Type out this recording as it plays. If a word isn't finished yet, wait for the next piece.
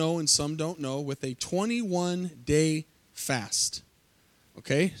know and some don't know, with a 21-day fast.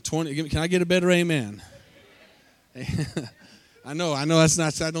 Okay? Can I get a better amen? I know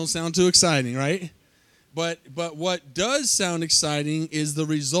that don't sound too exciting, right? But what does sound exciting is the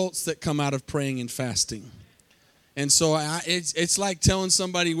results that come out of praying and fasting. And so it's like telling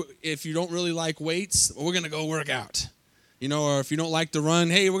somebody, if you don't really like weights, we're going to go work out. Or if you don't like to run,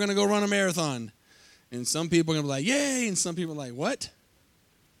 hey, we're going to go run a marathon. And some people are going to be like, yay, and some people are like, what?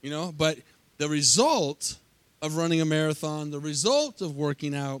 But the result of running a marathon, the result of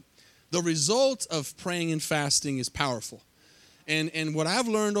working out, the result of praying and fasting is powerful. And what I've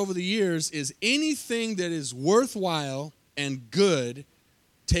learned over the years is anything that is worthwhile and good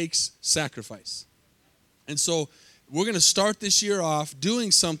takes sacrifice. And so we're going to start this year off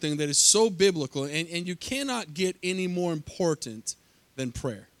doing something that is so biblical, and you cannot get any more important than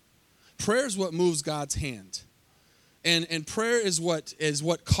prayer. Prayer is what moves God's hand. And prayer is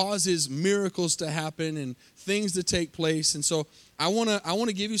what causes miracles to happen and things to take place. And so I want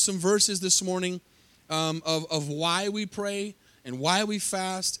to give you some verses this morning of why we pray and why we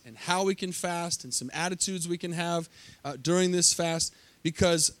fast and how we can fast and some attitudes we can have during this fast,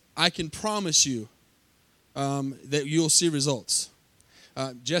 because I can promise you that you'll see results.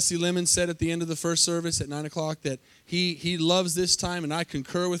 Jesse Lemon said at the end of the first service at 9 o'clock that he loves this time, and I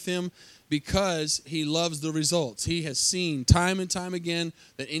concur with him, because he loves the results. He has seen time and time again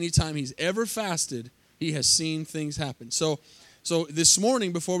that anytime he's ever fasted, he has seen things happen. So this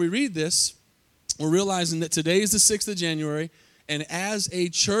morning, before we read this, we're realizing that today is the 6th of January, and as a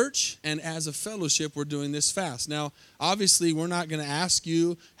church and as a fellowship, we're doing this fast. Now, obviously, we're not going to ask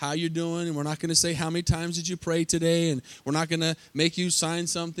you how you're doing, and we're not going to say how many times did you pray today, and we're not going to make you sign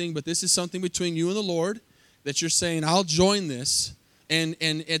something, but this is something between you and the Lord that you're saying, I'll join this. And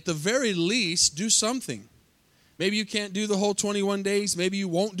at the very least, do something. Maybe you can't do the whole 21 days. Maybe you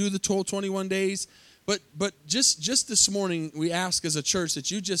won't do the whole 21 days. But just this morning, we ask as a church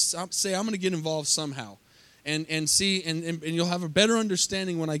that you just say, I'm going to get involved somehow. And see, and you'll have a better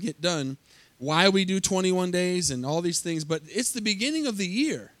understanding when I get done why we do 21 days and all these things. But it's the beginning of the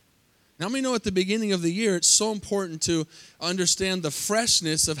year. Now, we know at the beginning of the year, it's so important to understand the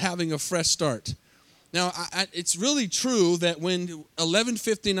freshness of having a fresh start. Now, it's really true that when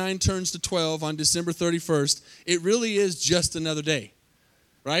 11:59 turns to 12 on December 31st, it really is just another day,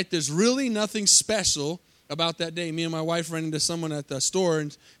 right? There's really nothing special about that day. Me and my wife ran into someone at the store,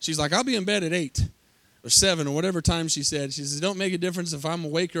 and she's like, I'll be in bed at 8 or 7 or whatever time she said. She says, it don't make a difference if I'm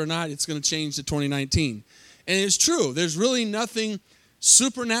awake or not. It's going to change to 2019. And it's true. There's really nothing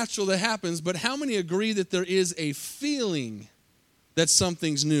supernatural that happens, but how many agree that there is a feeling that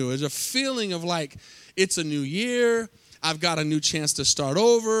something's new? There's a feeling of like, it's a new year. I've got a new chance to start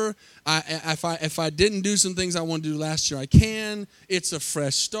over. If I didn't do some things I wanted to do last year, I can. It's a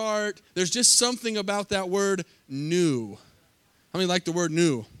fresh start. There's just something about that word new. How many like the word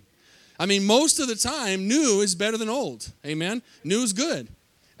new? I mean, most of the time, new is better than old. Amen? New is good.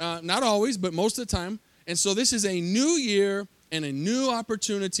 Not always, but most of the time. And so this is a new year and a new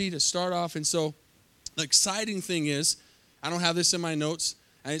opportunity to start off. And so the exciting thing is, I don't have this in my notes.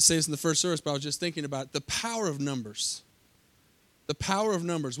 I didn't say this in the first service, but I was just thinking about it. The power of numbers. The power of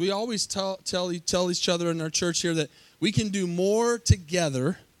numbers. We always tell each other in our church here that we can do more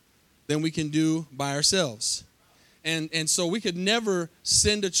together than we can do by ourselves. And so we could never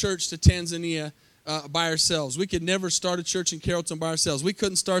send a church to Tanzania by ourselves. We could never start a church in Carrollton by ourselves. We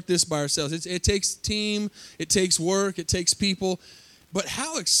couldn't start this by ourselves. It takes team, it takes work, it takes people. But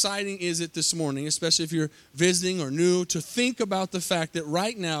how exciting is it this morning, especially if you're visiting or new, to think about the fact that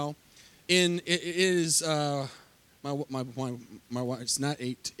right now, it is my watch. It's not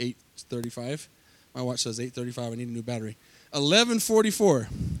 8:35. My watch says 8:35. I need a new battery. 11:44.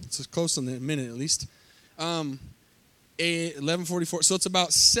 It's close on the minute at least. 11:44. So it's about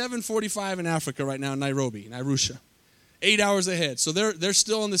 7:45 in Africa right now in Nairobi, in Arusha. 8 hours ahead. So they're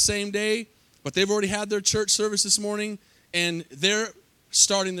still on the same day, but they've already had their church service this morning, and they're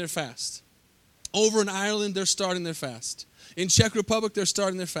starting their fast. Over in Ireland, they're starting their fast. In Czech Republic, they're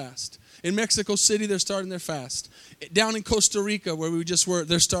starting their fast. In Mexico City, they're starting their fast. Down in Costa Rica, where we just were,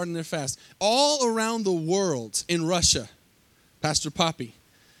 they're starting their fast. All around the world, in Russia, Pastor Poppy,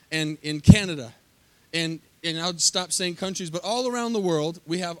 and in Canada, and I'll stop saying countries, but all around the world,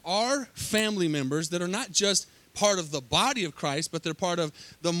 we have our family members that are not just part of the body of Christ, but they're part of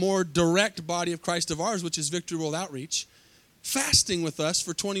the more direct body of Christ of ours, which is Victory World Outreach, fasting with us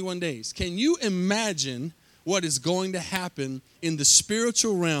for 21 days. Can you imagine what is going to happen in the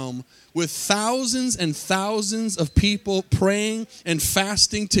spiritual realm with thousands and thousands of people praying and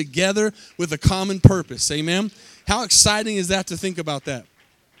fasting together with a common purpose? Amen? How exciting is that to think about that?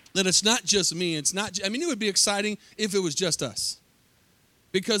 that it's not just me. It's not. I mean, it would be exciting if it was just us,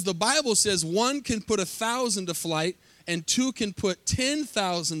 because the Bible says one can put 1,000 to flight and two can put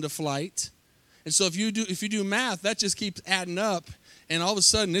 10,000 to flight. And so if you do math, that just keeps adding up, and all of a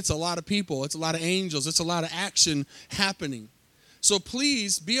sudden it's a lot of people, it's a lot of angels, it's a lot of action happening. So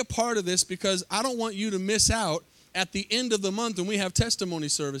please be a part of this, because I don't want you to miss out at the end of the month when we have testimony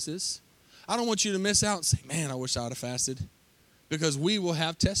services. I don't want you to miss out and say, man, I wish I would have fasted, because we will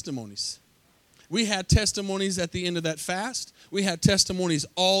have testimonies. We had testimonies at the end of that fast. We had testimonies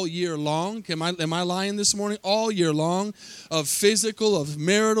all year long. Am I lying this morning? All year long, of physical, of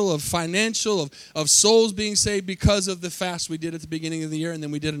marital, of financial, of souls being saved because of the fast we did at the beginning of the year, and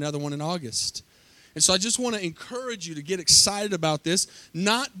then we did another one in August. And so I just want to encourage you to get excited about this,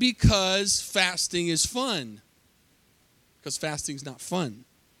 not because fasting is fun, because fasting is not fun.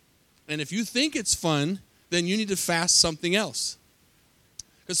 And if you think it's fun, then you need to fast something else,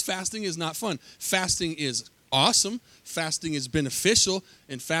 because fasting is not fun. Fasting is awesome, fasting is beneficial,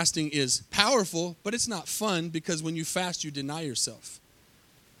 and fasting is powerful, but it's not fun, because when you fast, you deny yourself.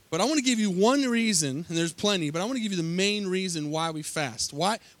 But I want to give you one reason, and there's plenty, but I want to give you the main reason why we fast.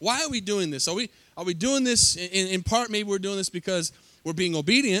 Why are we doing this? Are we doing this in part? Maybe we're doing this because we're being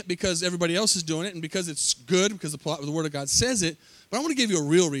obedient, because everybody else is doing it, and because it's good, because the Word of God says it. But I want to give you a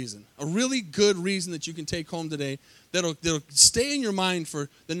real reason, a really good reason that you can take home today that'll stay in your mind for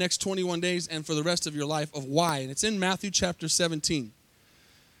the next 21 days and for the rest of your life, of why. And it's in Matthew chapter 17.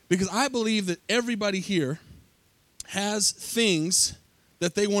 Because I believe that everybody here has things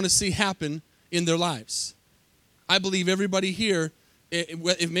that they want to see happen in their lives. I believe everybody here,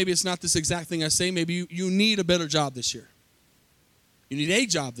 if maybe it's not this exact thing I say, maybe you need a better job this year. You need a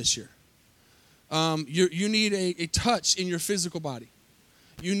job this year. You need a touch in your physical body.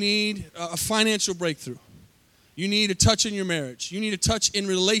 You need a financial breakthrough. You need a touch in your marriage. You need a touch in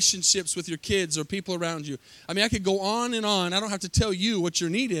relationships with your kids or people around you. I mean, I could go on and on. I don't have to tell you what your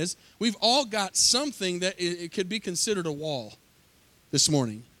need is. We've all got something that it could be considered a wall this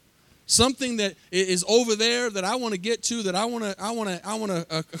morning. Something that is over there that I want to get to, that I want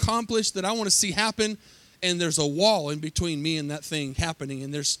to accomplish, that I want to see happen. And there's a wall in between me and that thing happening.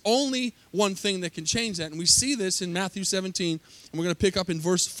 And there's only one thing that can change that. And we see this in Matthew 17. And we're going to pick up in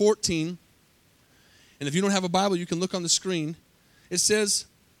verse 14. And if you don't have a Bible, you can look on the screen. It says,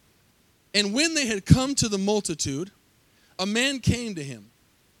 "And when they had come to the multitude, a man came to him,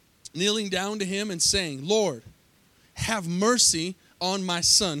 kneeling down to him and saying, 'Lord, have mercy on my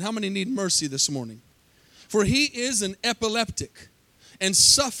son.'" How many need mercy this morning? "For he is an epileptic and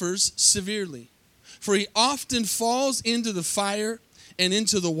suffers severely. For he often falls into the fire and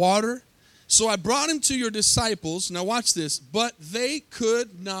into the water. So I brought him to your disciples." Now watch this. "But they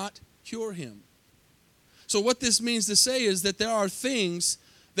could not cure him." So what this means to say is that there are things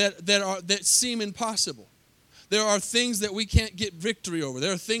that seem impossible. There are things that we can't get victory over.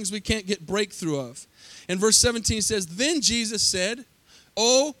 There are things we can't get breakthrough of. And verse 17 says, "Then Jesus said,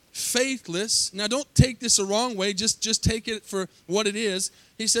 'O faithless,'" now don't take this the wrong way, just take it for what it is.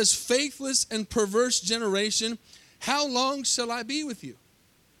 He says, "Faithless and perverse generation, how long shall I be with you?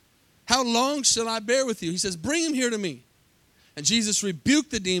 How long shall I bear with you?" He says, "Bring him here to me." And Jesus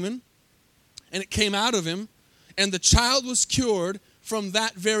rebuked the demon, and it came out of him, and the child was cured from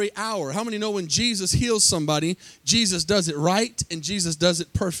that very hour. How many know when Jesus heals somebody, Jesus does it right and Jesus does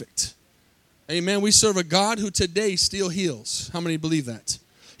it perfect? Amen. We serve a God who today still heals. How many believe that?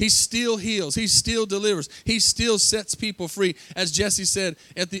 He still heals. He still delivers. He still sets people free. As Jesse said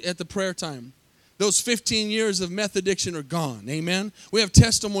at the prayer time, those 15 years of meth addiction are gone. Amen. We have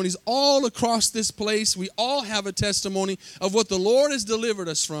testimonies all across this place. We all have a testimony of what the Lord has delivered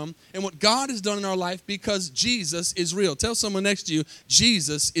us from and what God has done in our life, because Jesus is real. Tell someone next to you,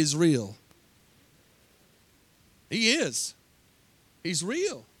 Jesus is real. He is. He's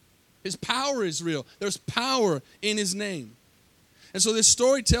real. His power is real. There's power in his name. And so this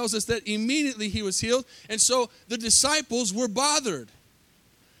story tells us that immediately he was healed. And so the disciples were bothered.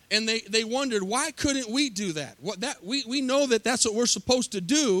 And they wondered, why couldn't we do that? We know that that's what we're supposed to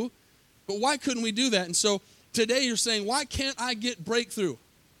do, but why couldn't we do that? And so today you're saying, why can't I get breakthrough?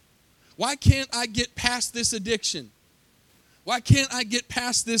 Why can't I get past this addiction? Why can't I get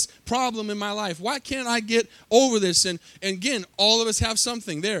past this problem in my life? Why can't I get over this? And again, all of us have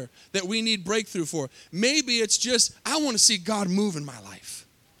something there that we need breakthrough for. Maybe it's just, I want to see God move in my life.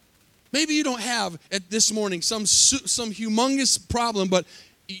 Maybe you don't have at this morning some humongous problem, but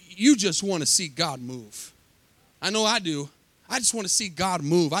you just want to see God move. I know I do. I just want to see God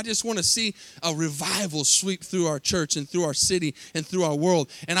move. I just want to see a revival sweep through our church and through our city and through our world.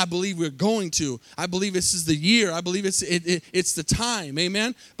 And I believe we're going to. I believe this is the year. I believe it's the time.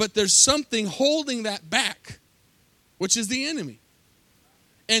 Amen? But there's something holding that back, which is the enemy.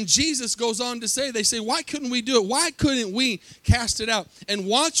 And Jesus goes on to say, they say, why couldn't we do it? Why couldn't we cast it out? And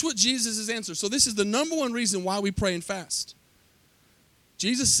watch what Jesus' answer. So this is the number one reason why we pray and fast.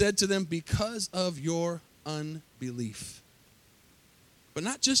 Jesus said to them, because of your unbelief. But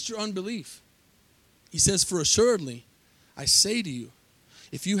not just your unbelief. He says, for assuredly, I say to you,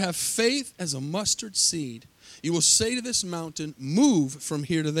 if you have faith as a mustard seed, you will say to this mountain, move from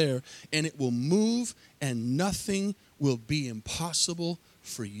here to there, and it will move, and nothing will be impossible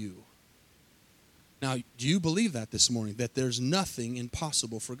for you. Now, do you believe that this morning, that there's nothing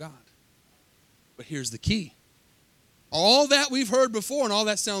impossible for God? But here's the key. All that we've heard before and all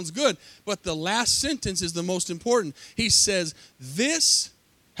that sounds good, but the last sentence is the most important. He says, this,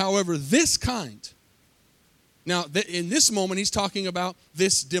 however, this kind. Now, in this moment, he's talking about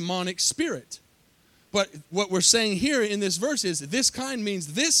this demonic spirit. But what we're saying here in this verse is this kind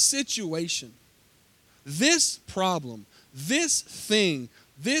means this situation, this problem, this thing,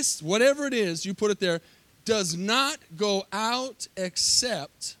 this, whatever it is, you put it there, does not go out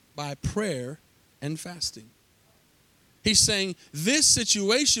except by prayer and fasting. He's saying this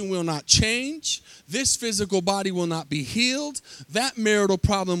situation will not change. This physical body will not be healed. That marital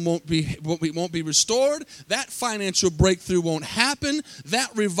problem won't be restored. That financial breakthrough won't happen.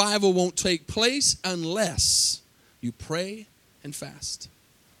 That revival won't take place unless you pray and fast.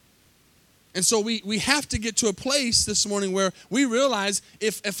 And so we have to get to a place this morning where we realize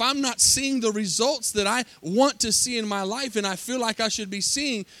if I'm not seeing the results that I want to see in my life and I feel like I should be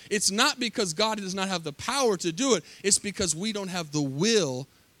seeing, it's not because God does not have the power to do it. It's because we don't have the will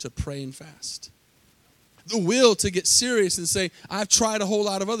to pray and fast. The will to get serious and say, I've tried a whole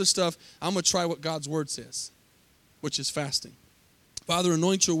lot of other stuff. I'm going to try what God's word says, which is fasting. Father,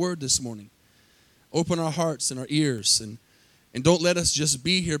 anoint your word this morning. Open our hearts and our ears and don't let us just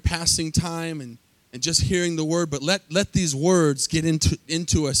be here passing time and just hearing the word, but let these words get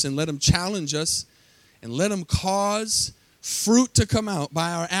into us and let them challenge us and let them cause fruit to come out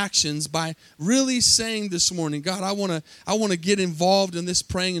by our actions, by really saying this morning, God, I want to get involved in this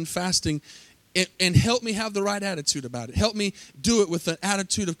praying and fasting and help me have the right attitude about it. Help me do it with the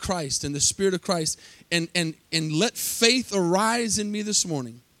attitude of Christ and the Spirit of Christ and let faith arise in me this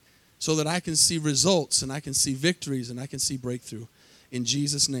morning, so that I can see results and I can see victories and I can see breakthrough. In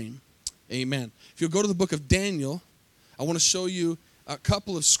Jesus' name, amen. If you'll go to the book of Daniel, I want to show you a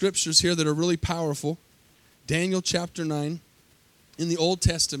couple of scriptures here that are really powerful. Daniel chapter 9 in the Old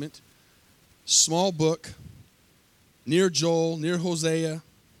Testament, small book, near Joel, near Hosea,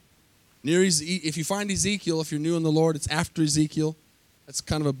 if you find Ezekiel, if you're new in the Lord, it's after Ezekiel. That's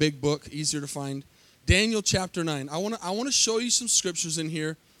kind of a big book, easier to find. Daniel chapter 9. I want to show you some scriptures in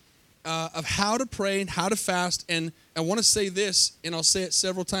here of how to pray and how to fast. And I want to say this, and I'll say it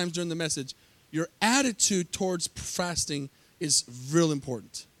several times during the message. Your attitude towards fasting is real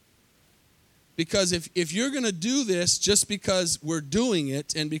important. Because if you're going to do this just because we're doing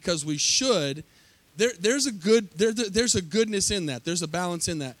it and because we should, there's a goodness in that. There's a balance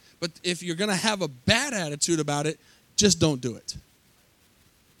in that. But if you're going to have a bad attitude about it, just don't do it.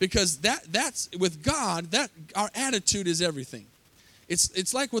 Because that's with God, our attitude is everything.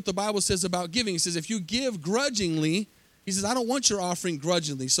 It's like what the Bible says about giving. It says if you give grudgingly, he says, I don't want your offering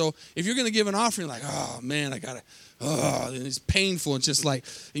grudgingly. So if you're going to give an offering like, oh, man, and it's painful. And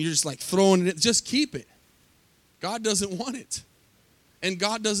you're just like throwing it, just keep it. God doesn't want it. And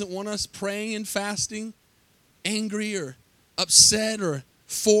God doesn't want us praying and fasting, angry or upset or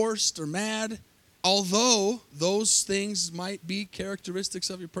forced or mad. Although those things might be characteristics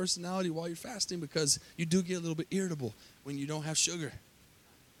of your personality while you're fasting, because you do get a little bit irritable when you don't have sugar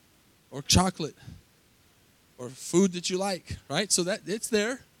or chocolate or food that you like, right? So that it's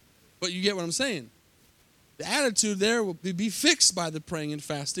there, but you get what I'm saying. The attitude there will be fixed by the praying and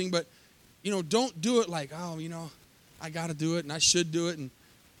fasting, but, don't do it like, I got to do it and I should do it. And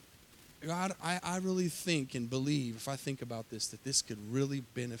God, I really think and believe, if I think about this, that this could really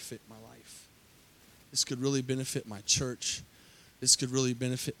benefit my life. This could really benefit my church. This could really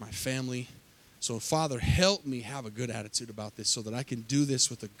benefit my family. So, Father, help me have a good attitude about this so that I can do this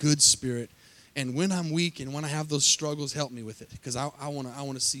with a good spirit. And when I'm weak and when I have those struggles, help me with it, because I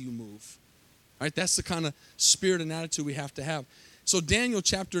want to see you move. All right, that's the kind of spirit and attitude we have to have. So Daniel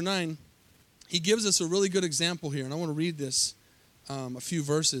chapter 9, he gives us a really good example here. And I want to read this, a few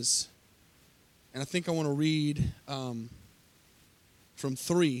verses. And I think I want to read from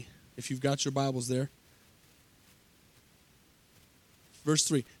 3, if you've got your Bibles there. Verse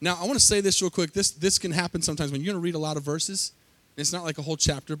 3. Now, I want to say this real quick. This can happen sometimes when you're going to read a lot of verses. It's not like a whole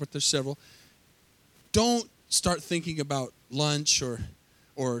chapter, but there's several. Don't start thinking about lunch or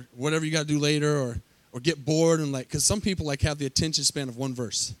whatever you got to do later or get bored and because some people have the attention span of one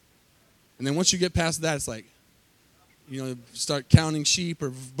verse. And then once you get past that, it's start counting sheep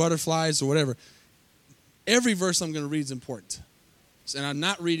or butterflies or whatever. Every verse I'm going to read is important. And I'm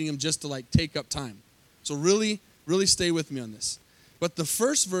not reading them just to take up time. So really, really stay with me on this. But the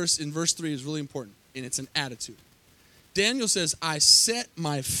first verse in verse 3 is really important, and it's an attitude. Daniel says, I set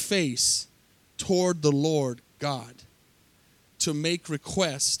my face toward the Lord God to make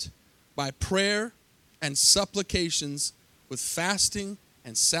request by prayer and supplications with fasting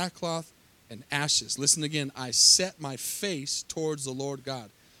and sackcloth and ashes. Listen again, I set my face towards the Lord God.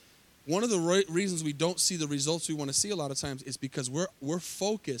 One of the reasons we don't see the results we want to see a lot of times is because we're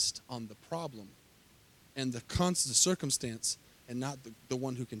focused on the problem and the circumstance and not the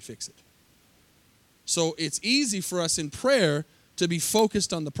one who can fix it. So it's easy for us in prayer to be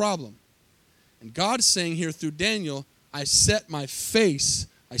focused on the problem. And God's saying here through Daniel, I set my face,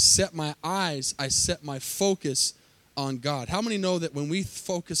 I set my eyes, I set my focus on God. How many know that when we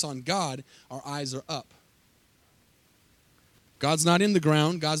focus on God, our eyes are up? God's not in the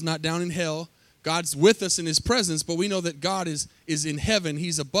ground. God's not down in hell. God's with us in his presence, but we know that God is in heaven.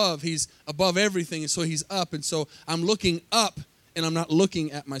 He's above everything, and so he's up. And so I'm looking up, and I'm not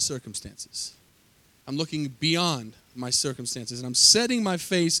looking at my circumstances. I'm looking beyond my circumstances, and I'm setting my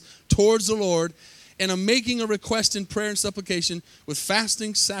face towards the Lord, and I'm making a request in prayer and supplication with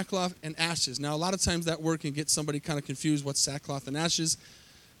fasting, sackcloth, and ashes. Now, a lot of times that word can get somebody kind of confused. What's sackcloth and ashes?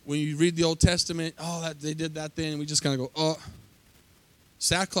 When you read the Old Testament, they did that then, and we just kind of go, oh.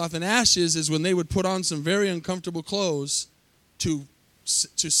 Sackcloth and ashes is when they would put on some very uncomfortable clothes to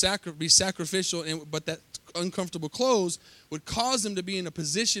be sacrificial, but that uncomfortable clothes would cause them to be in a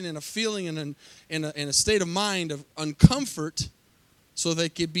position and a feeling and in a state of mind of uncomfort so they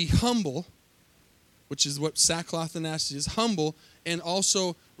could be humble, which is what sackcloth and ashes is, humble and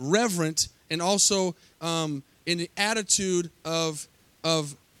also reverent and also in the attitude of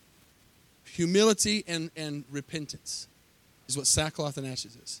humility and repentance. Is what sackcloth and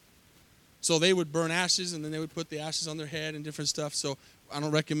ashes is. So they would burn ashes, and then they would put the ashes on their head and different stuff. So I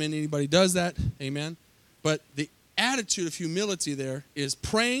don't recommend anybody does that. Amen. But the attitude of humility there is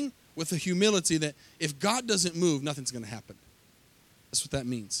praying with a humility that if God doesn't move, nothing's going to happen. That's what that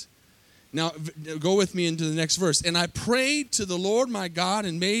means. Now, go with me into the next verse. And I prayed to the Lord my God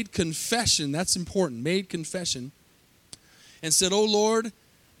and made confession. That's important. Made confession. And said, O Lord,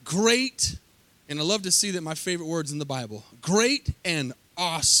 great. And I love to see that my favorite words in the Bible. Great and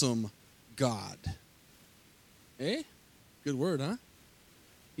awesome God. Eh? Good word, huh?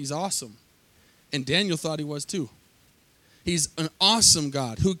 He's awesome. And Daniel thought he was too. He's an awesome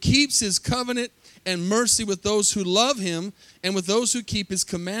God who keeps his covenant and mercy with those who love him and with those who keep his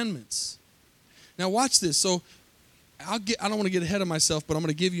commandments. Now watch this. So I don't want to get ahead of myself, but I'm going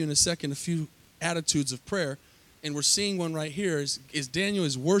to give you in a second a few attitudes of prayer. And we're seeing one right here is Daniel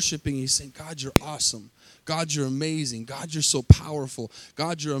is worshiping. He's saying, God, you're awesome. God, you're amazing. God, you're so powerful.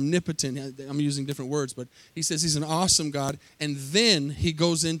 God, you're omnipotent. I'm using different words, but he says he's an awesome God. And then he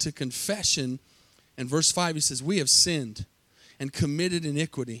goes into confession. And verse 5, he says, we have sinned and committed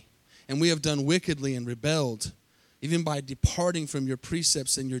iniquity, and we have done wickedly and rebelled, even by departing from your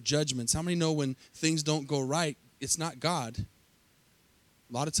precepts and your judgments. How many know when things don't go right, it's not God?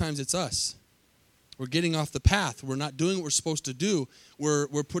 A lot of times it's us. We're getting off the path. We're not doing what we're supposed to do. We're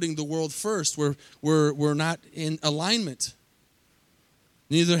putting the world first. We're not in alignment.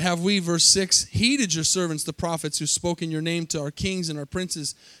 Neither have we, verse 6, heeded your servants, the prophets, who spoke in your name to our kings and our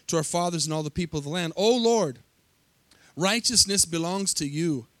princes, to our fathers and all the people of the land. O Lord, righteousness belongs to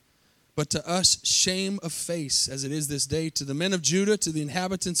you, but to us shame of face, as it is this day, to the men of Judah, to the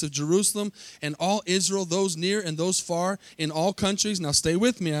inhabitants of Jerusalem, and all Israel, those near and those far, in all countries. Now stay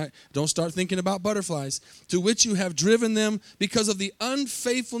with me. Don't start thinking about butterflies. To which you have driven them because of the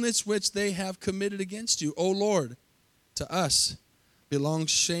unfaithfulness which they have committed against you. O Lord, to us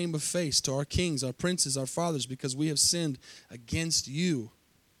belongs shame of face, to our kings, our princes, our fathers, because we have sinned against you.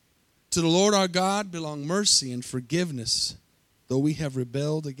 To the Lord our God belong mercy and forgiveness, though we have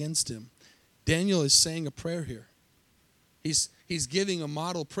rebelled against him. Daniel is saying a prayer here. He's giving a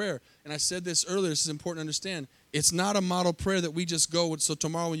model prayer. And I said this earlier, this is important to understand. It's not a model prayer that we just go with, so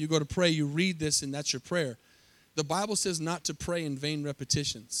tomorrow when you go to pray, you read this and that's your prayer. The Bible says not to pray in vain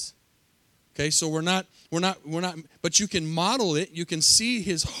repetitions. Okay, so we're not, but you can model it. You can see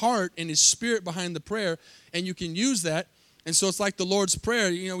his heart and his spirit behind the prayer, and you can use that. And so it's like the Lord's Prayer.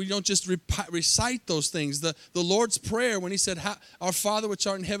 We don't just recite those things. The Lord's Prayer, when he said, our Father which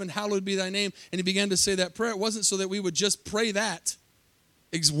art in heaven, hallowed be thy name, and he began to say that prayer, it wasn't so that we would just pray that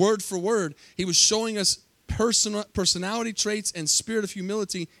word for word. He was showing us personality traits and spirit of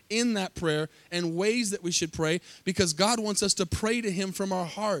humility in that prayer and ways that we should pray, because God wants us to pray to him from our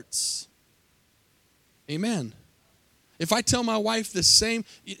hearts. Amen. If I tell my wife the same,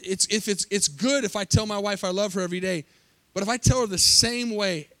 it's good if I tell my wife I love her every day. But if I tell her the same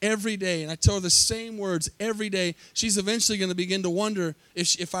way every day, and I tell her the same words every day, she's eventually going to begin to wonder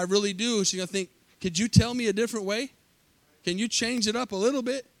if I really do. She's going to think, could you tell me a different way? Can you change it up a little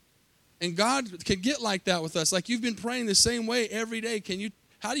bit? And God could get like that with us. Like, you've been praying the same way every day.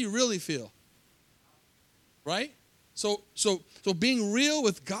 How do you really feel? Right? So being real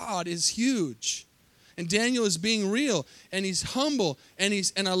with God is huge. And Daniel is being real, and he's humble, and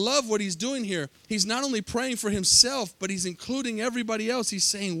I love what he's doing here. He's not only praying for himself, but he's including everybody else. He's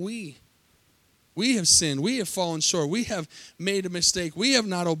saying we have sinned. We have fallen short. We have made a mistake. We have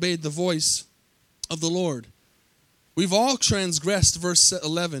not obeyed the voice of the Lord. We've all transgressed, verse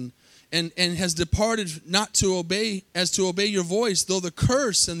 11, and has departed not to obey your voice, though the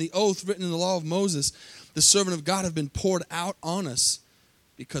curse and the oath written in the law of Moses, the servant of God, have been poured out on us,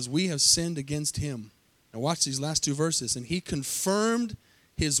 because we have sinned against him. Now watch these last two verses. And he confirmed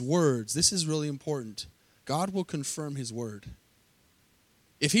his words. This is really important. God will confirm his word.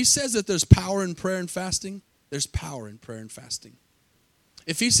 If he says that there's power in prayer and fasting, there's power in prayer and fasting.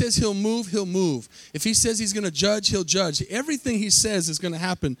 If he says he'll move, he'll move. If he says he's going to judge, he'll judge. Everything he says is going to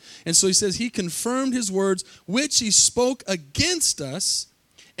happen. And so he says he confirmed his words, which he spoke against us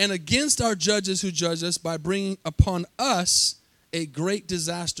and against our judges who judge us, by bringing upon us a great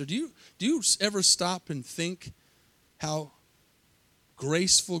disaster. Do you ever stop and think how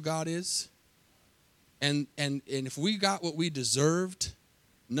graceful God is? And if we got what we deserved,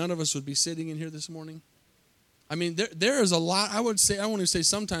 none of us would be sitting in here this morning. I mean, there is a lot. I want to say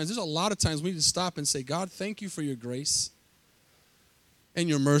sometimes, there's a lot of times we need to stop and say, God, thank you for your grace and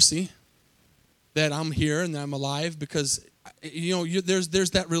your mercy that I'm here and that I'm alive, because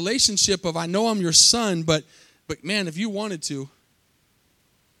there's that relationship of, I know I'm your son, but man, if you wanted to,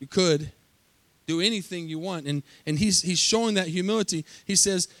 you could do anything you want. And he's showing that humility. He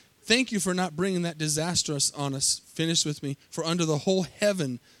says, thank you for not bringing that disaster on us. Finish with me. For under the whole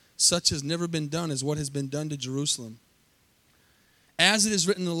heaven, such has never been done as what has been done to Jerusalem. As it is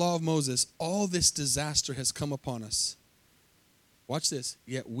written in the law of Moses, all this disaster has come upon us. Watch this.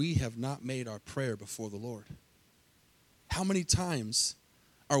 Yet we have not made our prayer before the Lord. How many times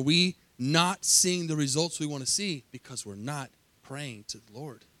are we not seeing the results we want to see because we're not praying to the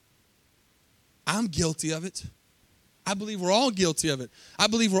Lord? I'm guilty of it. I believe we're all guilty of it. I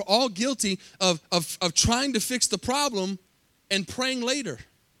believe we're all guilty of trying to fix the problem and praying later.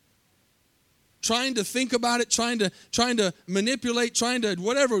 Trying to think about it, trying to manipulate, trying to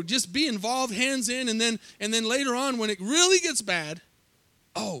whatever, just be involved, hands in, and then later on when it really gets bad,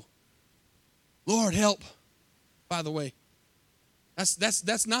 oh, Lord, help. By the way,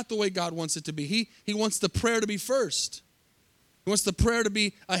 that's not the way God wants it to be. He wants the prayer to be first. He wants the prayer to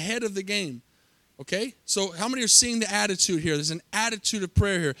be ahead of the game. Okay? So how many are seeing the attitude here? There's an attitude of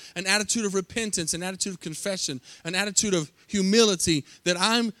prayer here, an attitude of repentance, an attitude of confession, an attitude of humility, that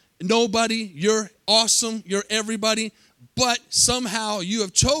I'm nobody, you're awesome, you're everybody, but somehow you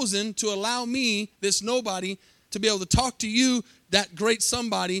have chosen to allow me, this nobody, to be able to talk to you, that great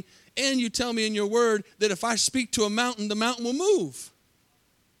somebody, and you tell me in your word that if I speak to a mountain, the mountain will move.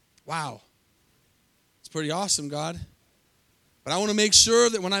 Wow. It's pretty awesome, God. But I want to make sure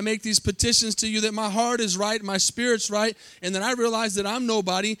that when I make these petitions to you, that my heart is right, my spirit's right, and that I realize that I'm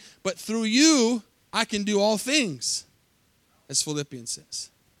nobody, but through you, I can do all things, as Philippians says.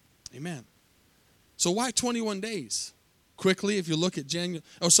 Amen. So why 21 days? Quickly, if you look at January.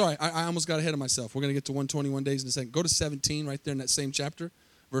 Oh, sorry, I almost got ahead of myself. We're going to get to 121 days in a second. Go to 17 right there in that same chapter,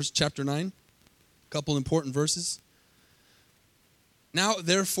 chapter 9. A couple important verses. Now,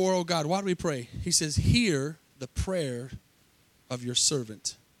 therefore, O God, why do we pray? He says, hear the prayer of your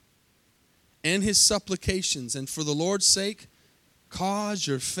servant and his supplications, and for the Lord's sake, cause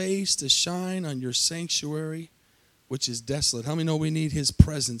your face to shine on your sanctuary, which is desolate. How many know we need his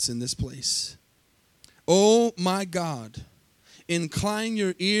presence in this place? Oh my God, incline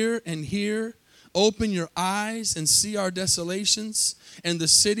your ear and hear, open your eyes and see our desolations and the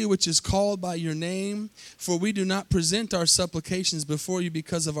city which is called by your name. For we do not present our supplications before you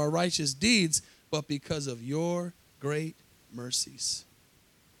because of our righteous deeds, but because of your great mercies.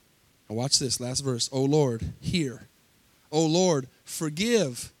 Now watch this last verse. O Lord, hear. O Lord,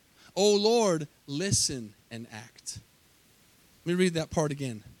 forgive. O Lord, listen and act. Let me read that part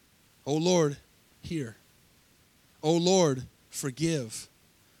again. O Lord, hear. O Lord, forgive.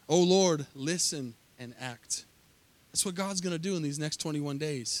 O Lord, listen and act. That's what God's going to do in these next 21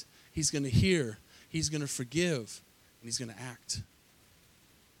 days. He's going to hear, He's going to forgive, and He's going to act.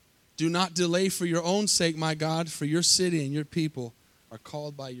 Do not delay for your own sake, my God, for your city and your people are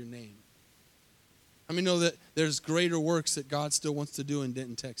called by your name. How many know that there's greater works that God still wants to do in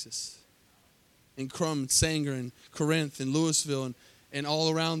Denton, Texas? In Crum, Sanger, and Corinth, and Louisville, and all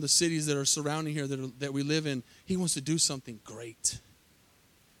around the cities that are surrounding here that we live in. He wants to do something great.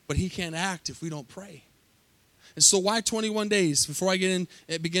 But He can't act if we don't pray. And so why 21 days? Before I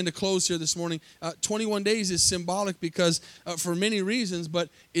begin to close here this morning, 21 days is symbolic because for many reasons, but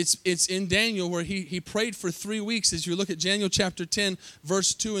it's in Daniel where he prayed for 3 weeks. As you look at Daniel chapter 10,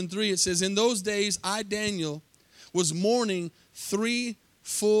 verse 2 and 3, it says, in those days I, Daniel, was mourning 3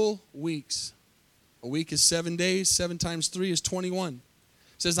 full weeks. A week is 7 days. 7 times 3 is 21.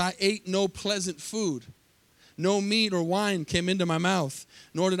 It says, I ate no pleasant food. No meat or wine came into my mouth,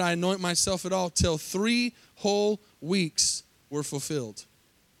 nor did I anoint myself at all till 3 whole weeks were fulfilled.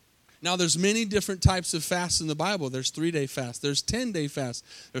 Now, there's many different types of fasts in the Bible. There's 3-day fast. There's 10-day fast.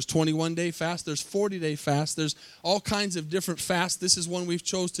 There's 21-day fast. There's 40-day fast. There's all kinds of different fasts. This is one we've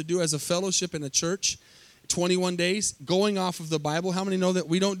chose to do as a fellowship in a church. 21 days, going off of the Bible. How many know that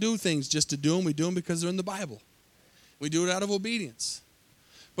we don't do things just to do them? We do them because they're in the Bible. We do it out of obedience.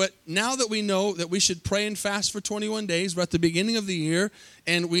 But now that we know that we should pray and fast for 21 days, we're at the beginning of the year,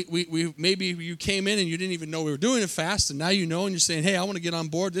 and we maybe you came in and you didn't even know we were doing a fast, and now you know, and you're saying, hey, I want to get on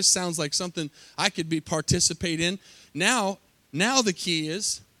board. This sounds like something I could participate in. Now the key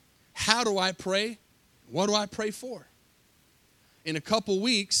is, how do I pray? What do I pray for? In a couple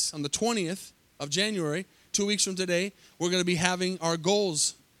weeks, on the 20th of January, 2 weeks from today, we're going to be having our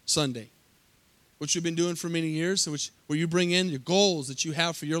Goals Sunday, which you've been doing for many years, where you bring in your goals that you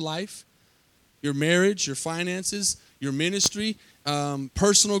have for your life, your marriage, your finances, your ministry,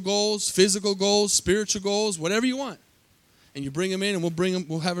 personal goals, physical goals, spiritual goals, whatever you want. And you bring them in, and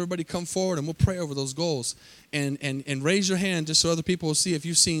we'll have everybody come forward, and we'll pray over those goals. And raise your hand just so other people will see if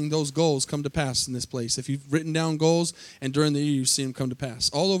you've seen those goals come to pass in this place. If you've written down goals, and during the year you've seen them come to pass.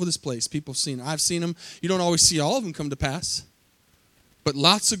 All over this place, people have seen them. I've seen them. You don't always see all of them come to pass. But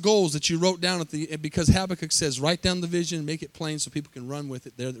lots of goals that you wrote down because Habakkuk says, write down the vision, make it plain so people can run with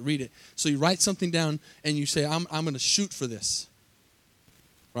it there that read it. So you write something down and you say, I'm going to shoot for this.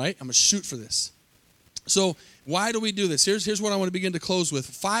 Right? I'm going to shoot for this. So why do we do this? Here's what I want to begin to close with.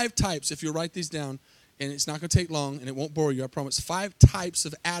 5 types, if you write these down, and it's not going to take long and it won't bore you, I promise. 5 types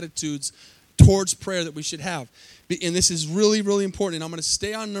of attitudes towards prayer that we should have. And this is really, really important. And I'm going to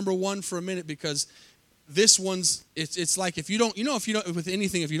stay on number 1 for a minute because this one's, it's like if you don't, with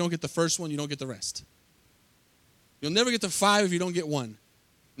anything, if you don't get the first one, you don't get the rest. You'll never get the 5 if you don't get 1.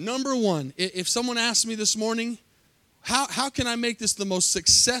 Number 1, if someone asked me this morning, how can I make this the most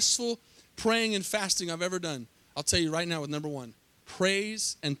successful praying and fasting I've ever done? I'll tell you right now with number 1,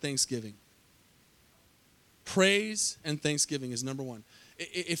 praise and thanksgiving. Praise and thanksgiving is number 1.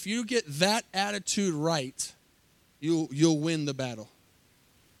 If you get that attitude right, you'll win the battle.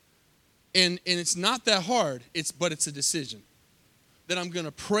 And it's not that hard, but it's a decision that I'm going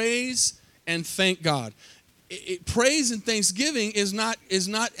to praise and thank God. Praise and thanksgiving is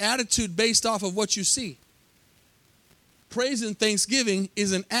not attitude based off of what you see. Praise and thanksgiving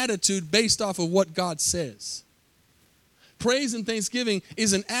is an attitude based off of what God says. Praise and thanksgiving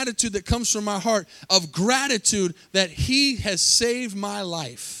is an attitude that comes from my heart of gratitude that He has saved my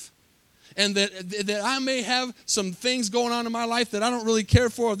life. And that I may have some things going on in my life that I don't really care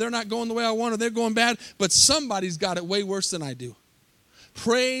for, or they're not going the way I want, or they're going bad, but somebody's got it way worse than I do.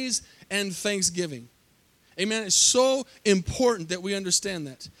 Praise and thanksgiving. Amen. It's so important that we understand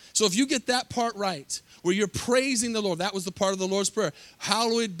that. So if you get that part right, where you're praising the Lord, that was the part of the Lord's Prayer.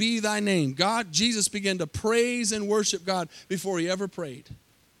 Hallowed be thy name. Jesus began to praise and worship God before He ever prayed.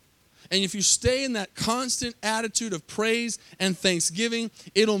 And if you stay in that constant attitude of praise and thanksgiving,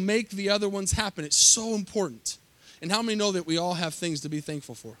 it'll make the other ones happen. It's so important. And how many know that we all have things to be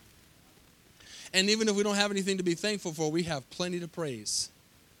thankful for? And even if we don't have anything to be thankful for, we have plenty to praise.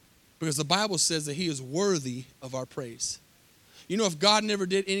 Because the Bible says that He is worthy of our praise. You know, if God never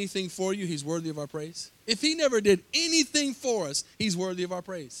did anything for you, He's worthy of our praise. If He never did anything for us, He's worthy of our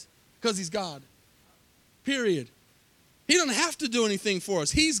praise. Because He's God. Period. He doesn't have to do anything for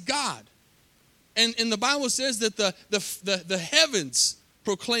us. He's God. And the Bible says that the heavens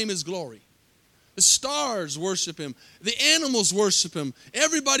proclaim His glory. The stars worship Him. The animals worship Him.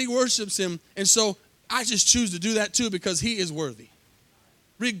 Everybody worships Him. And so I just choose to do that too because He is worthy.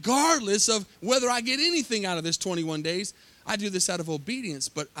 Regardless of whether I get anything out of this 21 days, I do this out of obedience,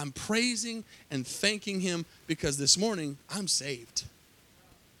 but I'm praising and thanking him because this morning I'm saved.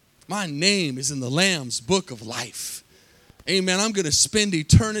 My name is in the Lamb's book of life. Amen. I'm going to spend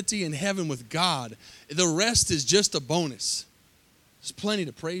eternity in heaven with God. The rest is just a bonus. There's plenty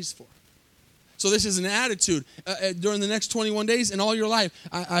to praise for. So this is an attitude during the next 21 days and all your life.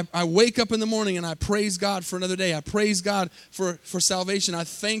 I wake up in the morning and I praise God for another day. I praise God for salvation. I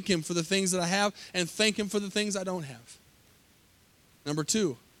thank him for the things that I have and thank him for the things I don't have. Number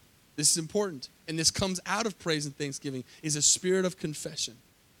 2, this is important, and this comes out of praise and thanksgiving, is a spirit of confession.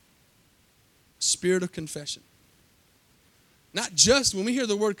 Spirit of confession. Not just, when we hear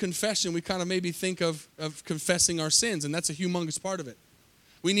the word confession, we kind of maybe think of confessing our sins, and that's a humongous part of it.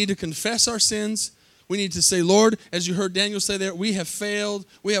 We need to confess our sins. We need to say, Lord, as you heard Daniel say there, we have failed.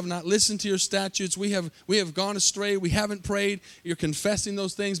 We have not listened to your statutes. We have gone astray. We haven't prayed. You're confessing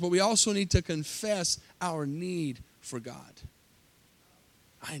those things, but we also need to confess our need for God.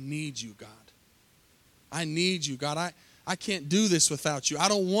 I need you, God. I need you, God. I can't do this without you. I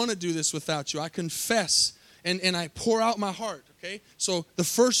don't want to do this without you. I confess and I pour out my heart. Okay, so the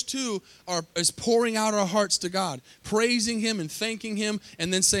first 2 is pouring out our hearts to God, praising him and thanking him,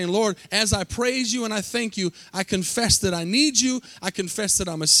 and then saying, Lord, as I praise you and I thank you, I confess that I need you. I confess that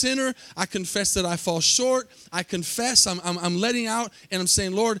I'm a sinner. I confess that I fall short. I confess I'm letting out, and I'm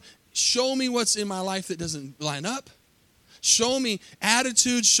saying, Lord, show me what's in my life that doesn't line up. Show me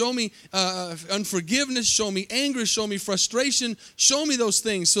attitude, show me unforgiveness, show me anger, show me frustration. Show me those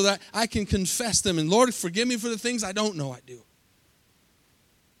things so that I can confess them. And Lord, forgive me for the things I don't know I do.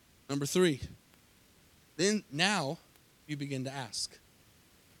 Number 3, then now you begin to ask.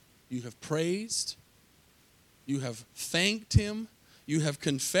 You have praised, you have thanked him, you have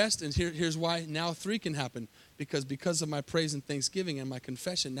confessed, and here's why now 3 can happen. Because of my praise and thanksgiving and my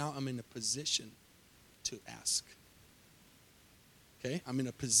confession, now I'm in a position to ask. Okay, I'm in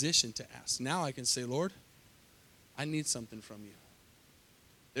a position to ask. Now I can say, Lord, I need something from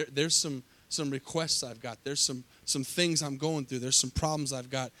you. There's some requests I've got. There's some things I'm going through. There's some problems I've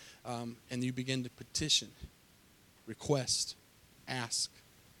got. And you begin to petition, request, ask.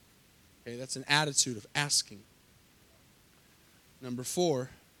 Okay, that's an attitude of asking. Number 4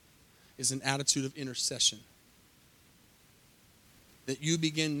 is an attitude of intercession. That you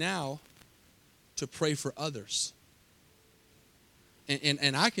begin now to pray for others.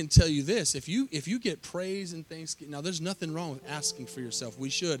 And I can tell you this, if you get praise and thanksgiving, now there's nothing wrong with asking for yourself. We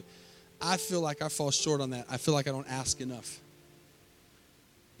should. I feel like I fall short on that. I feel like I don't ask enough.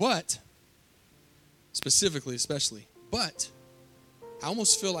 But, but I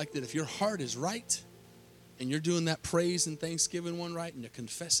almost feel like that if your heart is right and you're doing that praise and thanksgiving one right and you're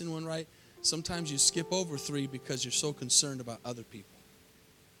confessing one right, sometimes you skip over 3 because you're so concerned about other people.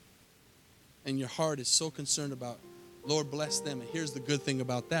 And your heart is so concerned about, Lord, bless them. And here's the good thing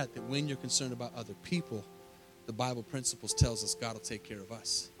about that when you're concerned about other people, the Bible principles tells us God will take care of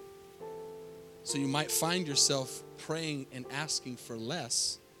us. So you might find yourself praying and asking for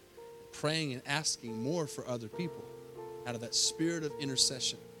less, praying and asking more for other people out of that spirit of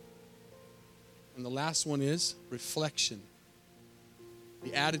intercession. And the last one is reflection.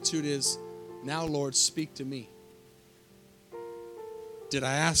 The attitude is, now, Lord, speak to me. Did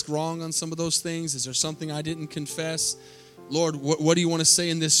I ask wrong on some of those things? Is there something I didn't confess? Lord, what do you want to say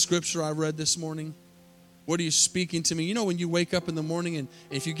in this scripture I read this morning? What are you speaking to me? You know, when you wake up in the morning and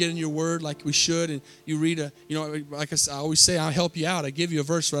if you get in your word like we should and you read like I always say, I'll help you out. I give you a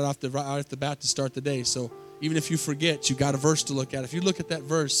verse right off the bat to start the day. So even if you forget, you got a verse to look at. If you look at that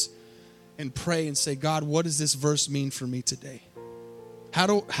verse and pray and say, God, what does this verse mean for me today? How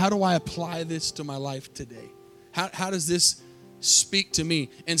do I apply this to my life today? How does this speak to me?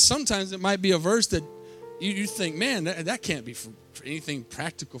 And sometimes it might be a verse that you think, man, that can't be for anything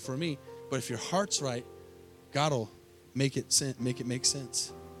practical for me. But if your heart's right, God will make it make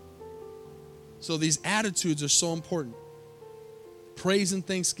sense. So these attitudes are so important. Praise and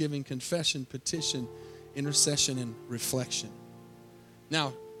thanksgiving, confession, petition, intercession, and reflection.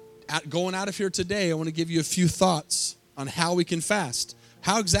 Now, going out of here today, I want to give you a few thoughts on how we can fast.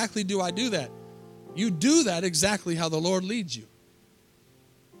 How exactly do I do that? You do that exactly how the Lord leads you.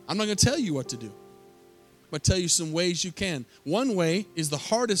 I'm not going to tell you what to do, but tell you some ways you can. One way is the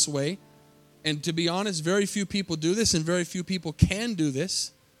hardest way, and to be honest, very few people do this, and very few people can do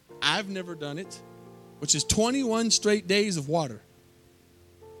this. I've never done it, which is 21 straight days of water.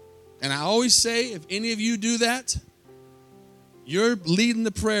 And I always say, if any of you do that, you're leading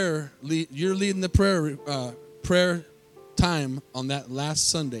the prayer. You're leading the prayer time on that last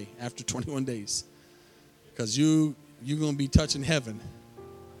Sunday after 21 days, because you're going to be touching heaven.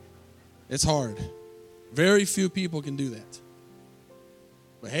 It's hard. Very few people can do that.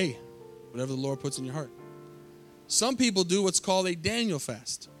 But hey, whatever the Lord puts in your heart. Some people do what's called a Daniel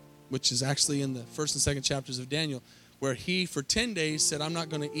fast, which is actually in the first and second chapters of Daniel, where he, for 10 days, said, I'm not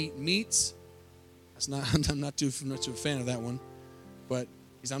going to eat meats. I'm not too much of a fan of that one. But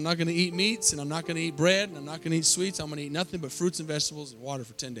he said, I'm not going to eat meats, and I'm not going to eat bread, and I'm not going to eat sweets. I'm going to eat nothing but fruits and vegetables and water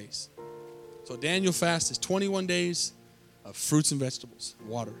for 10 days. So Daniel fast is 21 days of fruits and vegetables,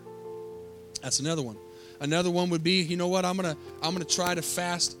 water. That's another one. Another one would be, you know what? I'm gonna try to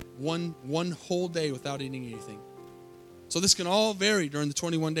fast one whole day without eating anything. So this can all vary during the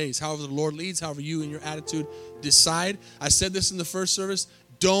 21 days. However the Lord leads, however you and your attitude decide. I said this in the first service.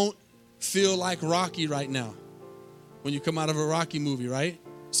 Don't feel like Rocky right now. When you come out of a Rocky movie, right?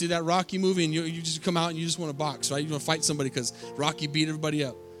 See that Rocky movie and you just come out and you just want to box, right? You want to fight somebody because Rocky beat everybody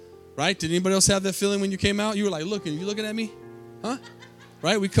up, right? Did anybody else have that feeling when you came out? You were like, you looking at me? Huh?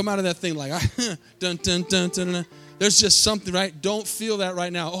 Right? We come out of that thing like, dun, dun, dun, dun, dun. There's just something, right? Don't feel that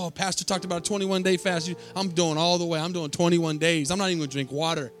right now. Oh, Pastor talked about a 21-day fast. I'm doing all the way. I'm doing 21 days. I'm not even going to drink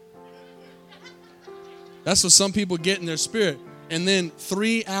water. That's what some people get in their spirit. And then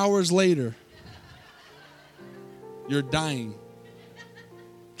 3 hours later, you're dying.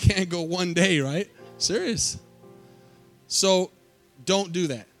 Can't go one day, right? Serious. So don't do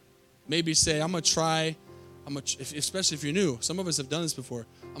that. Maybe say, I'm going to try, especially if you're new. Some of us have done this before.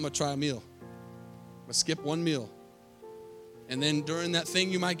 I'm going to try a meal. I'm going to skip one meal. And then during that thing,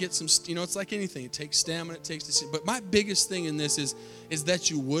 you might get some, it's like anything. It takes stamina, it takes this. But my biggest thing in this is that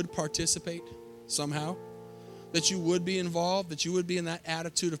you would participate somehow, that you would be involved, that you would be in that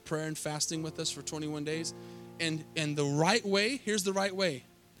attitude of prayer and fasting with us for 21 days. And the right way, here's the right way,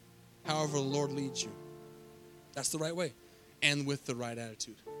 however the Lord leads you. That's the right way. And with the right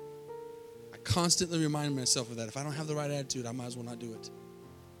attitude. I constantly remind myself of that. If I don't have the right attitude, I might as well not do it.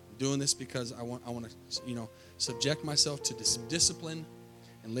 I'm doing this because I want to, subject myself to discipline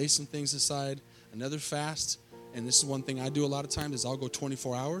and lay some things aside. Another fast, and this is one thing I do a lot of times, is I'll go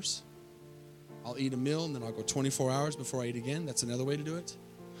 24 hours. I'll eat a meal, and then I'll go 24 hours before I eat again. That's another way to do it.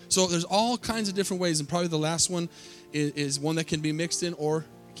 So there's all kinds of different ways, and probably the last one is one that can be mixed in or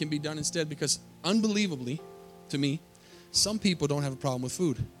can be done instead, because unbelievably, to me, some people don't have a problem with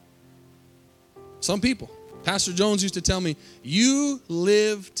food. Some people. Pastor Jones used to tell me, you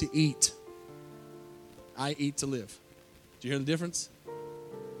live to eat. I eat to live. Do you hear the difference?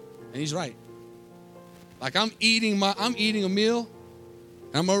 And he's right. Like I'm eating a meal,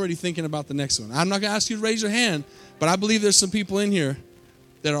 and I'm already thinking about the next one. I'm not going to ask you to raise your hand, but I believe there's some people in here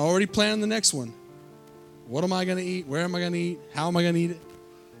that are already planning the next one. What am I going to eat? Where am I going to eat? How am I going to eat it?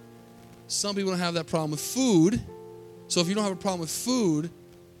 Some people don't have that problem with food. So if you don't have a problem with food,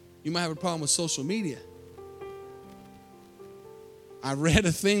 you might have a problem with social media. I read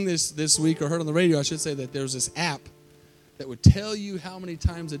a thing this week, or heard on the radio, I should say, that there's this app that would tell you how many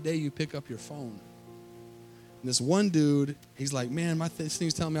times a day you pick up your phone. And this one dude, he's like, man, this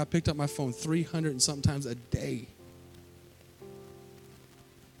thing's telling me I picked up my phone 300 and something times a day.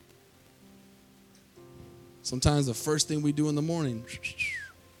 Sometimes the first thing we do in the morning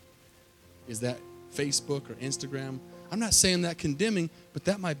is that Facebook or Instagram. I'm not saying that condemning, but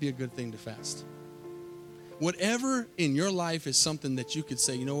that might be a good thing to fast. Whatever in your life is something that you could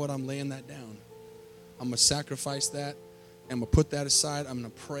say, you know what, I'm laying that down. I'm going to sacrifice that. I'm going to put that aside. I'm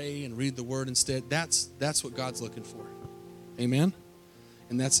going to pray and read the word instead. That's what God's looking for. Amen?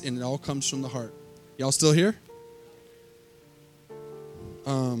 And it all comes from the heart. Y'all still here?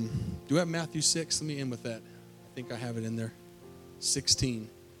 Do we have Matthew 6? Let me end with that. I think I have it in there. 16.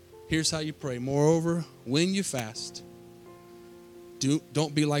 Here's how you pray. Moreover, when you fast,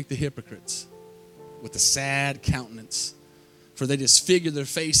 don't be like the hypocrites with a sad countenance, for they disfigure their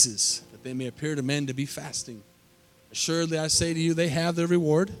faces, that they may appear to men to be fasting. Assuredly, I say to you, they have their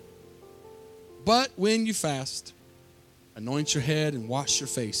reward. But when you fast, anoint your head and wash your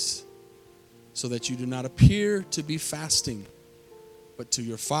face, so that you do not appear to be fasting, but to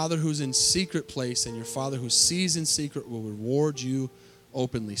your Father who's in secret place, and your Father who sees in secret will reward you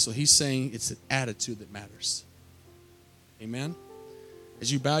openly. So he's saying it's an attitude that matters. Amen?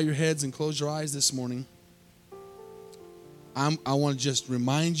 As you bow your heads and close your eyes this morning, I want to just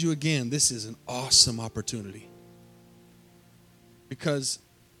remind you again, this is an awesome opportunity. Because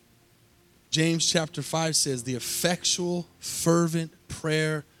James chapter 5 says, the effectual, fervent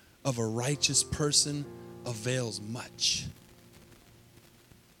prayer of a righteous person avails much.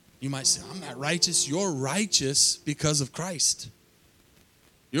 You might say, I'm not righteous. You're righteous because of Christ.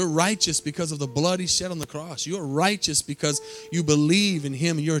 You're righteous because of the blood he shed on the cross. You're righteous because you believe in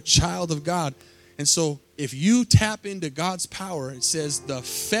him and you're a child of God. And so if you tap into God's power, it says the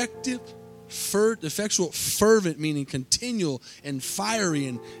effective, effectual, fervent, meaning continual and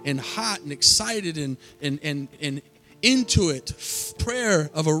fiery and hot and excited and into it. Prayer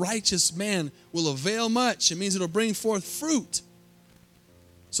of a righteous man will avail much. It means it'll bring forth fruit.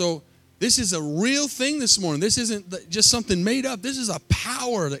 So this is a real thing this morning. This isn't just something made up. This is a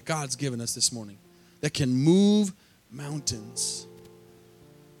power that God's given us this morning that can move mountains.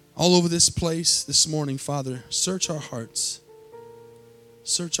 All over this place this morning, Father, search our hearts.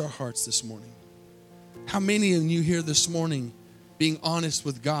 Search our hearts this morning. How many of you here this morning, being honest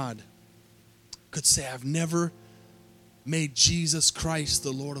with God, could say, I've never made Jesus Christ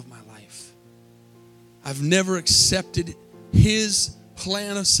the Lord of my life. I've never accepted His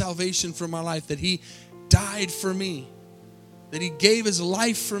plan of salvation for my life, that He died for me, that He gave His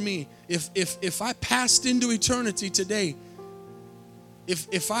life for me. If I passed into eternity today,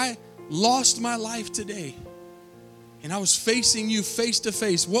 if I lost my life today and I was facing you face to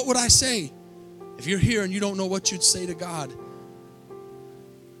face, what would I say? If you're here and you don't know what you'd say to God,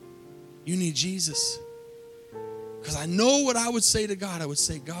 you need Jesus. Because I know what I would say to God. I would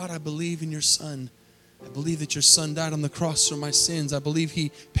say, God, I believe in your Son. I believe that your Son died on the cross for my sins. I believe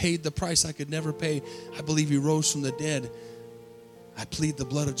He paid the price I could never pay. I believe He rose from the dead. I plead the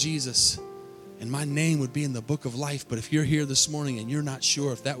blood of Jesus, and my name would be in the book of life. But if you're here this morning and you're not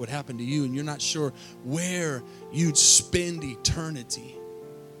sure if that would happen to you, and you're not sure where you'd spend eternity,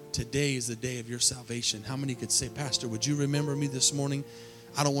 today is the day of your salvation. How many could say, Pastor, would you remember me this morning?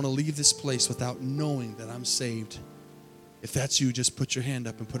 I don't want to leave this place without knowing that I'm saved. If that's you, just put your hand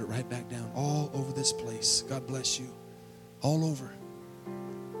up and put it right back down. All over this place. God bless you. All over.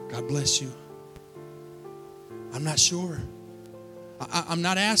 God bless you. I'm not sure. I'm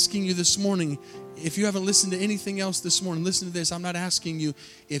not asking you this morning, if you haven't listened to anything else this morning, listen to this. I'm not asking you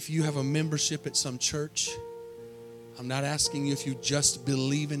if you have a membership at some church. I'm not asking you if you just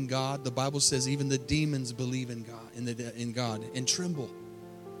believe in God. The Bible says even the demons believe in God, in God and tremble.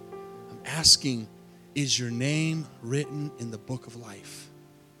 I'm asking, is your name written in the book of life?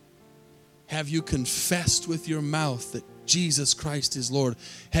 Have you confessed with your mouth that Jesus Christ is Lord?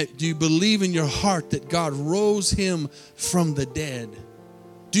 Do you believe in your heart that God rose Him from the dead?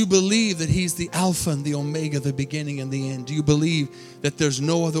 Do you believe that He's the Alpha and the Omega, the beginning and the end? Do you believe that there's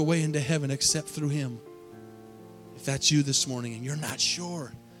no other way into heaven except through Him? If that's you this morning and you're not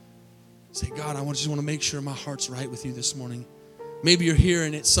sure, say, God, I just want to make sure my heart's right with you this morning. Maybe you're here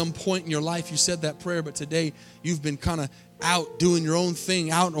and at some point in your life you said that prayer, but today you've been kind of out doing your own thing,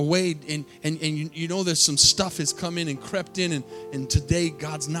 out and away, and you know there's some stuff has come in and crept in, and today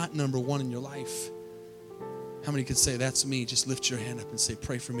God's not number one in your life. How many could say, that's me? Just lift your hand up and say,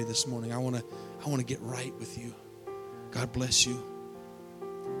 pray for me this morning. I want to get right with you. God bless you.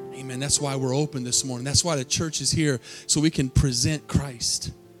 Amen. That's why we're open this morning. That's why the church is here, so we can present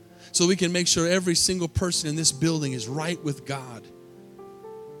Christ. So we can make sure every single person in this building is right with God.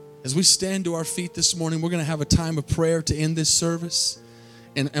 As we stand to our feet this morning, we're going to have a time of prayer to end this service.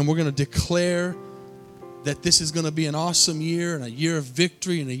 And we're going to declare that this is going to be an awesome year, and a year of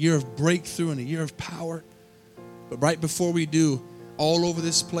victory, and a year of breakthrough, and a year of power. But right before we do, all over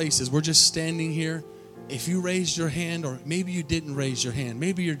this place, as we're just standing here, if you raised your hand, or maybe you didn't raise your hand,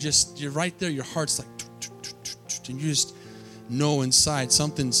 maybe you're right there, your heart's like, and you just know inside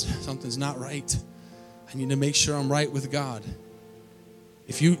something's not right. I need to make sure I'm right with God.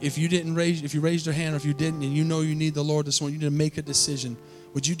 If you raised your hand, or if you didn't, and you know you need the Lord this morning, you need to make a decision.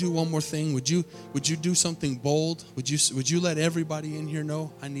 Would you do one more thing? Would you do something bold? Would you let everybody in here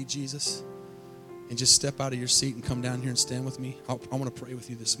know I need Jesus? And just step out of your seat and come down here and stand with me. I want to pray with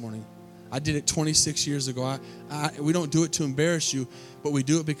you this morning. I did it 26 years ago. We don't do it to embarrass you, but we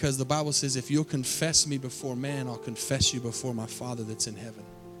do it because the Bible says, if you'll confess me before man, I'll confess you before my Father that's in heaven.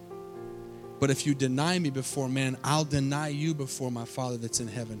 But if you deny me before man, I'll deny you before my Father that's in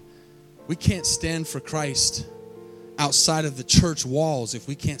heaven. We can't stand for Christ outside of the church walls if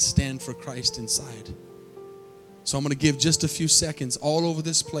we can't stand for Christ inside. So I'm going to give just a few seconds all over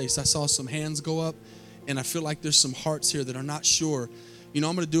this place. I saw some hands go up, and I feel like there's some hearts here that are not sure. You know,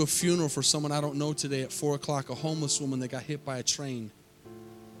 I'm going to do a funeral for someone I don't know today at 4 o'clock, a homeless woman that got hit by a train.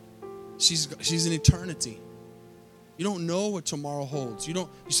 She's in eternity. You don't know what tomorrow holds. You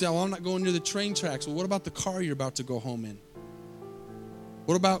say, well, I'm not going near the train tracks. Well, what about the car you're about to go home in?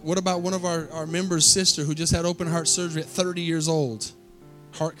 What about one of our members' sister who just had open heart surgery at 30 years old?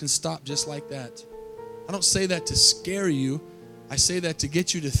 Heart can stop just like that. I don't say that to scare you. I say that to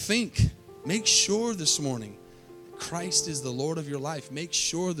get you to think. Make sure this morning Christ is the Lord of your life. Make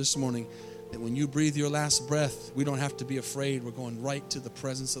sure this morning that when you breathe your last breath, we don't have to be afraid. We're going right to the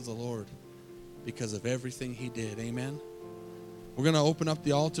presence of the Lord because of everything He did. Amen. We're going to open up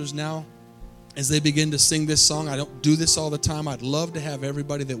the altars now. as they begin to sing this song, I don't do this all the time. I'd love to have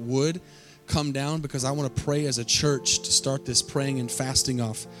everybody that would come down, because I want to pray as a church to start this praying and fasting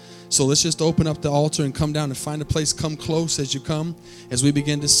off. So let's just open up the altar and come down and find a place. Come close as you come, as we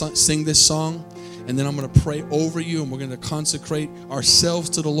begin to sing this song. And then I'm going to pray over you, and we're going to consecrate ourselves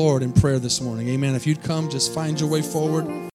to the Lord in prayer this morning. Amen. If you'd come, just find your way forward.